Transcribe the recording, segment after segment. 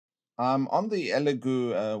I'm on the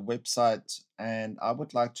Elegoo website, and I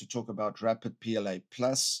would like to talk about Rapid PLA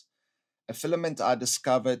Plus, a filament I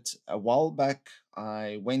discovered a while back.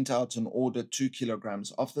 I went out and ordered 2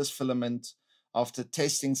 kilograms of this filament. After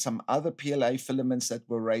testing some other PLA filaments that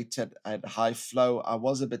were rated at high flow, I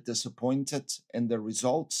was a bit disappointed in the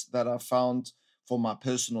results that I found for my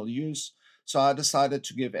personal use. So I decided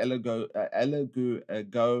to give Elegoo a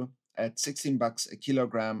go at 16 bucks a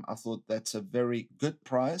kilogram. I thought that's a very good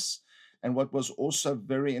price. And what was also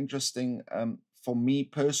very interesting for me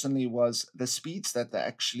personally was the speeds that they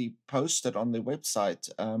actually posted on their website,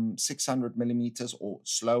 600 millimeters or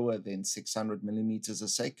slower than 600 millimeters a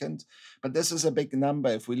second. But this is a big number.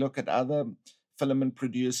 If we look at other filament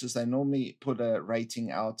producers, they normally put a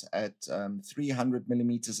rating out at 300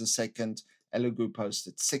 millimeters a second. Elegoo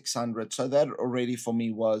posted 600. So that already for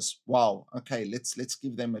me was, wow, okay, let's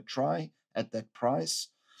give them a try at that price.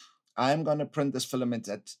 I'm going to print this filament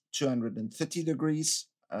at 230 degrees,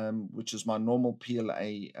 which is my normal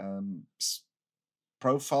PLA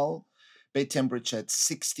profile. Bed temperature at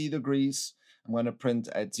 60 degrees. I'm going to print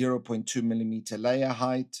at 0.2 millimeter layer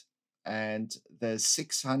height, and the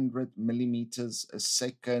 600 millimeters a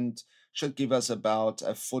second should give us about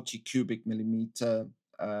a 40 cubic millimeter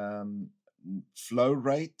flow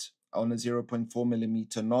rate on a 0.4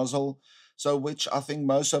 millimeter nozzle. So which I think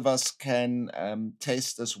most of us can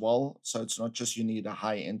test as well. So it's not just you need a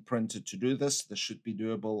high-end printer to do this. This should be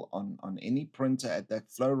doable on any printer at that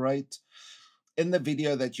flow rate. In the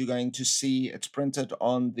video that you're going to see, it's printed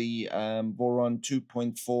on the Voron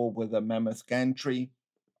 2.4 with a Mammoth Gantry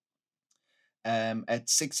at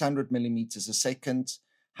 600 millimeters a second,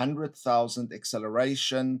 100,000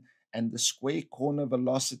 acceleration, and the square corner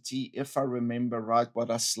velocity, if I remember right, what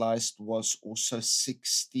I sliced was also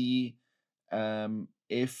 60,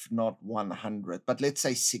 if not 100, but let's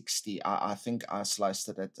say 60. I think I sliced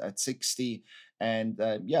it at 60. And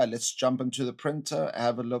yeah, let's jump into the printer,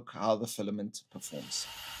 have a look how the filament performs.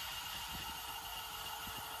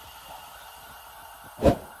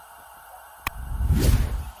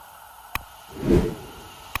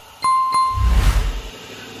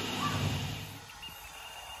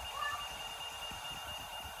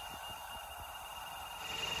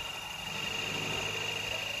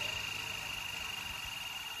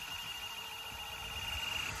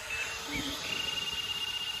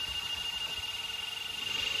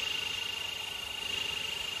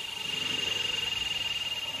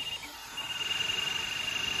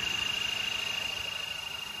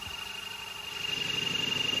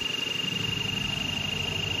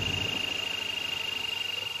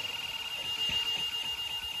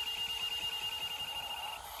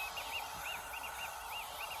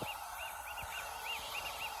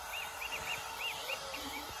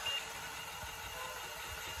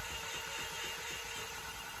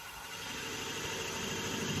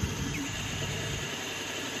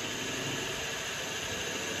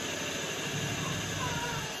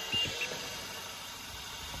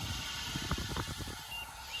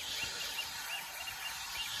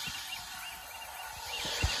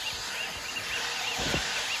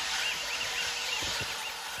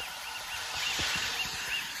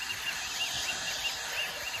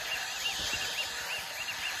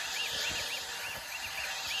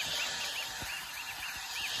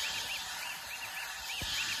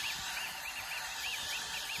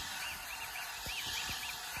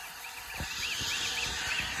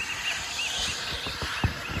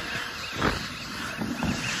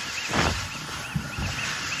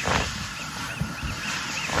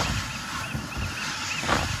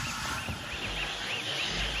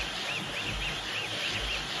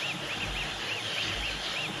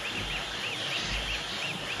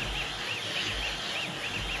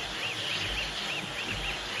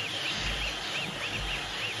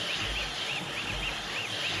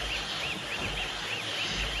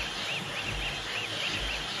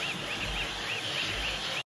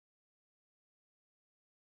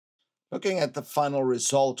 Looking at the final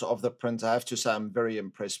result of the print, I have to say I'm very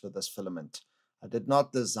impressed with this filament. I did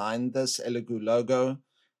not design this Elegoo logo,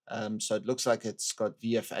 so it looks like it's got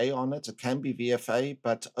VFA on it. It can be VFA,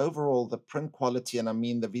 but overall the print quality, and I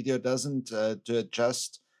mean the video doesn't do it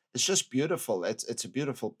just, it's just beautiful. It's a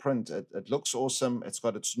beautiful print. It looks awesome. It's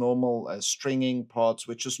got its normal stringing parts,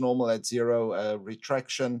 which is normal at zero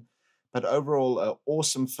retraction, but overall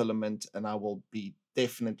awesome filament, and I will be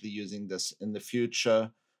definitely using this in the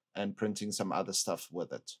future and printing some other stuff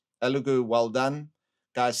with it. Elegoo, well done.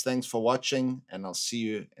 Guys, thanks for watching, and I'll see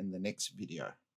you in the next video.